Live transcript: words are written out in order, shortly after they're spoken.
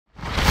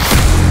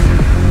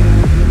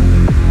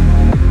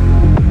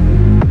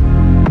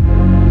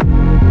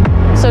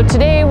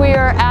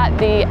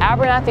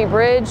Abernethy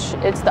Bridge.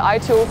 It's the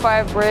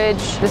I-205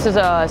 bridge. This is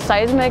a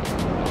seismic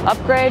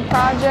upgrade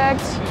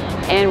project,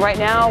 and right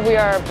now we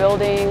are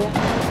building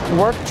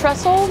work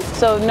trestle.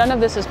 So none of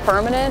this is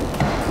permanent,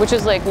 which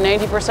is like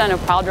 90%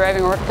 of pile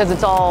driving work, because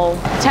it's all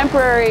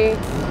temporary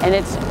and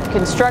it's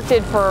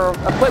constructed for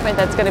equipment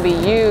that's going to be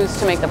used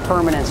to make the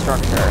permanent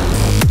structure.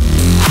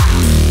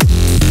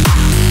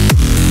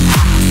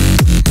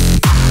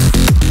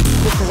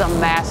 This is a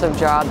massive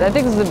job. I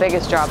think this is the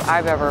biggest job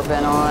I've ever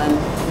been on.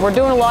 We're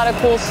doing a lot of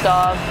cool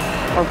stuff.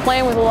 We're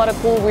playing with a lot of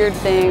cool, weird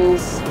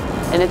things,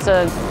 and it's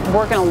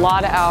working a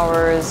lot of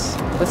hours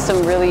with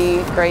some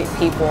really great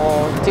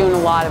people, doing a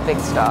lot of big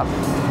stuff.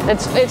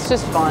 It's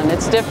just fun.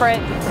 It's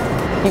different.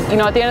 You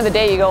know, at the end of the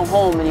day, you go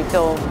home and you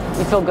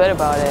feel good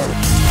about it.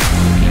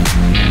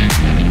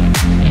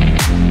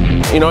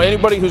 You know,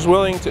 anybody who's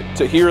willing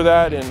to hear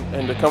that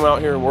and to come out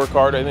here and work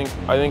hard, I think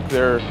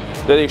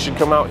that they should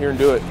come out here and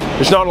do it.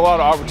 There's not a lot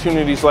of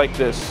opportunities like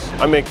this.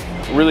 I make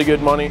really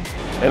good money,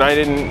 and I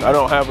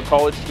don't have a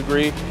college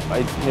degree.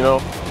 I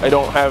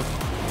don't have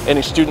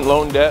any student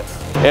loan debt,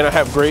 and I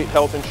have great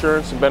health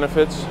insurance and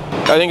benefits.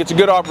 I think it's a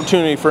good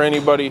opportunity for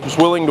anybody who's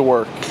willing to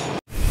work.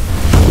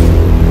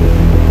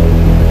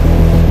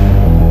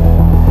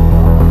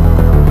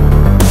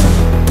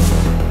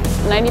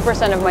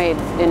 % of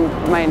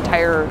my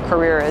entire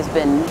career has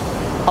been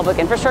public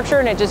infrastructure,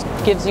 and it just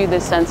gives you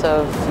this sense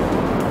of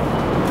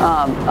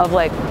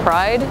like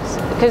pride,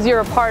 because you're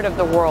a part of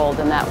the world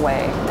in that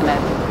way, and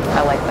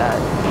I like that.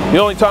 The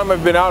only time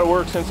I've been out of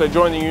work since I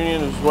joined the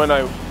union is when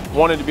I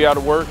wanted to be out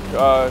of work,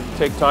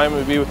 take time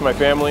and be with my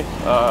family.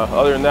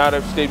 Other than that,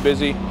 I've stayed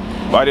busy.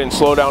 I didn't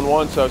slow down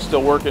once. I was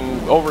still working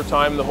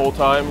overtime the whole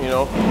time, you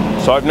know.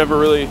 So I've never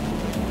really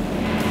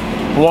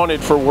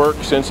wanted for work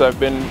since I've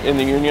been in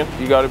the union.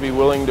 You got to be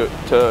willing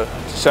to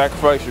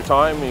sacrifice your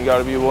time, and you got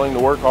to be willing to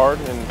work hard.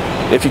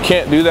 And if you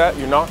can't do that,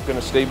 you're not going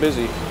to stay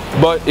busy.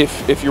 But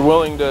if you're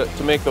willing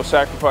to make those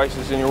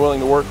sacrifices and you're willing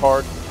to work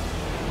hard,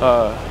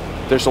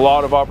 there's a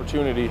lot of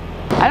opportunity.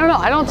 I don't know.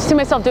 I don't see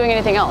myself doing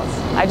anything else.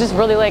 I just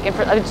really like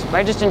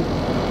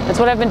that's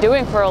what I've been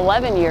doing for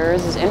 11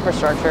 years is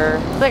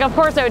infrastructure. Like, of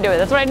course I would do it.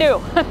 That's what I do.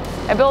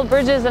 I build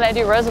bridges and I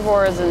do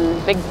reservoirs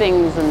and big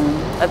things, and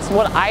that's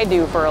what I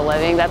do for a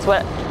living. That's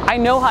what I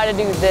know how to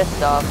do, this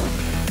stuff.